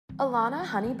Alana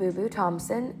Honey Boo Boo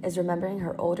Thompson is remembering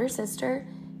her older sister,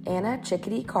 Anna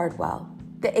Chickadee Cardwell.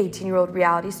 The 18-year-old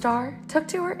reality star took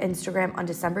to her Instagram on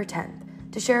December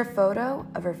 10th to share a photo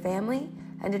of her family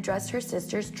and address her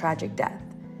sister's tragic death,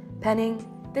 penning,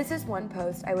 "This is one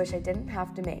post I wish I didn't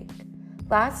have to make.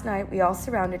 Last night we all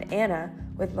surrounded Anna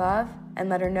with love and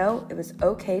let her know it was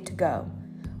okay to go.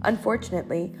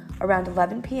 Unfortunately, around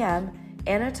 11 p.m.,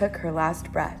 Anna took her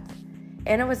last breath.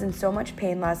 Anna was in so much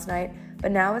pain last night,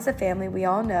 but now as a family we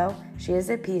all know she is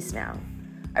at peace now.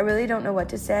 I really don't know what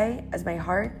to say as my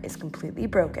heart is completely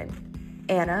broken."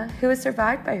 Anna, who is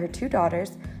survived by her two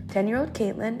daughters, 10-year-old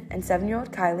Caitlin and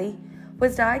 7-year-old Kylie,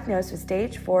 was diagnosed with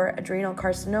stage 4 adrenal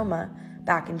carcinoma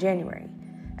back in January.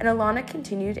 And Alana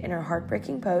continued in her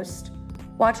heartbreaking post,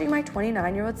 "Watching my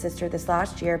 29-year-old sister this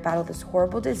last year battle this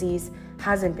horrible disease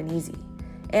hasn't been easy.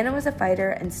 Anna was a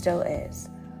fighter and still is.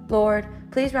 Lord,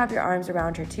 please wrap your arms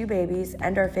around her two babies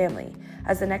and our family,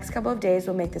 as the next couple of days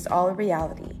will make this all a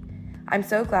reality. I'm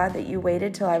so glad that you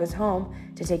waited till I was home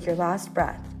to take your last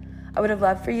breath. I would have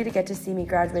loved for you to get to see me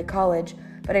graduate college,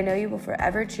 but I know you will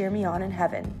forever cheer me on in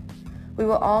heaven. We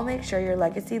will all make sure your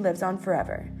legacy lives on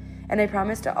forever, and I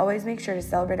promise to always make sure to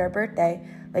celebrate our birthday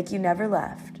like you never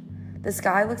left. The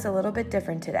sky looks a little bit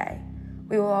different today.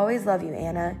 We will always love you,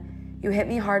 Anna. You hit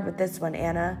me hard with this one,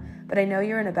 Anna, but I know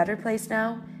you're in a better place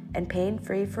now and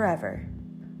pain-free forever."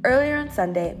 Earlier on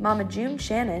Sunday, Mama June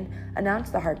Shannon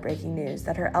announced the heartbreaking news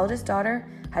that her eldest daughter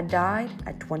had died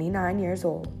at 29 years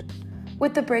old.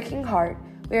 "With the breaking heart,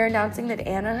 we are announcing that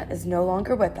Anna is no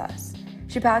longer with us.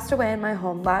 She passed away in my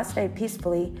home last night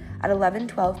peacefully at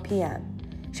 11:12 p.m.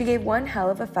 She gave one hell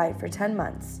of a fight for 10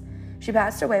 months. She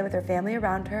passed away with her family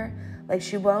around her like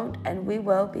she won't, and we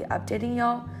will be updating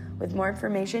y'all with more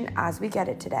information as we get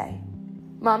it today."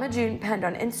 Mama June penned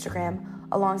on Instagram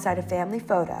alongside a family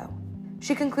photo.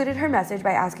 She concluded her message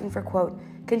by asking for, quote,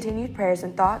 "continued prayers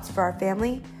and thoughts for our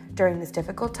family during this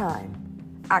difficult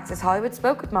time." Access Hollywood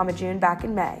spoke with Mama June back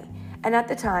in May, and at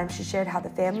the time she shared how the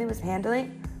family was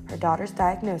handling her daughter's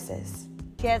diagnosis.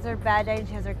 She has her bad days,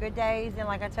 she has her good days, and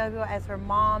like I tell people, as her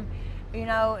mom,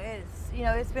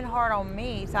 it's been hard on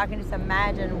me, so I can just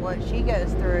imagine what she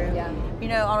goes through,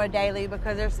 on a daily,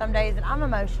 because there's some days that I'm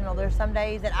emotional, there's some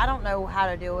days that I don't know how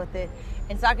to deal with it,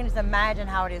 and so I can just imagine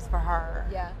how it is for her.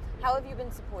 Yeah. How have you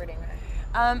been supporting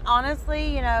her?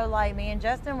 Honestly, like me and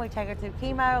Justin, we take her through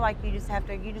chemo. Like you just have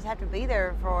to be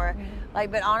there for her.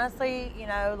 Like, but honestly,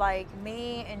 like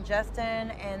me and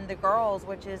Justin and the girls,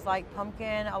 which is like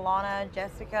Pumpkin, Alana,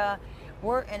 Jessica,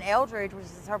 and Eldridge, which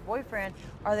is her boyfriend,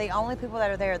 are the only people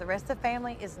that are there. The rest of the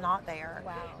family is not there.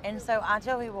 Wow. And so I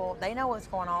tell people, they know what's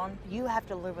going on. You have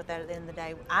to live with that at the end of the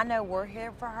day. I know we're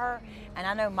here for her, and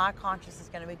I know my conscience is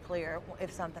going to be clear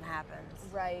if something happens.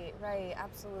 Right,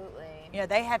 absolutely.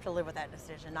 They have to live with that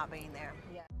decision, not being there.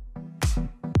 Yeah.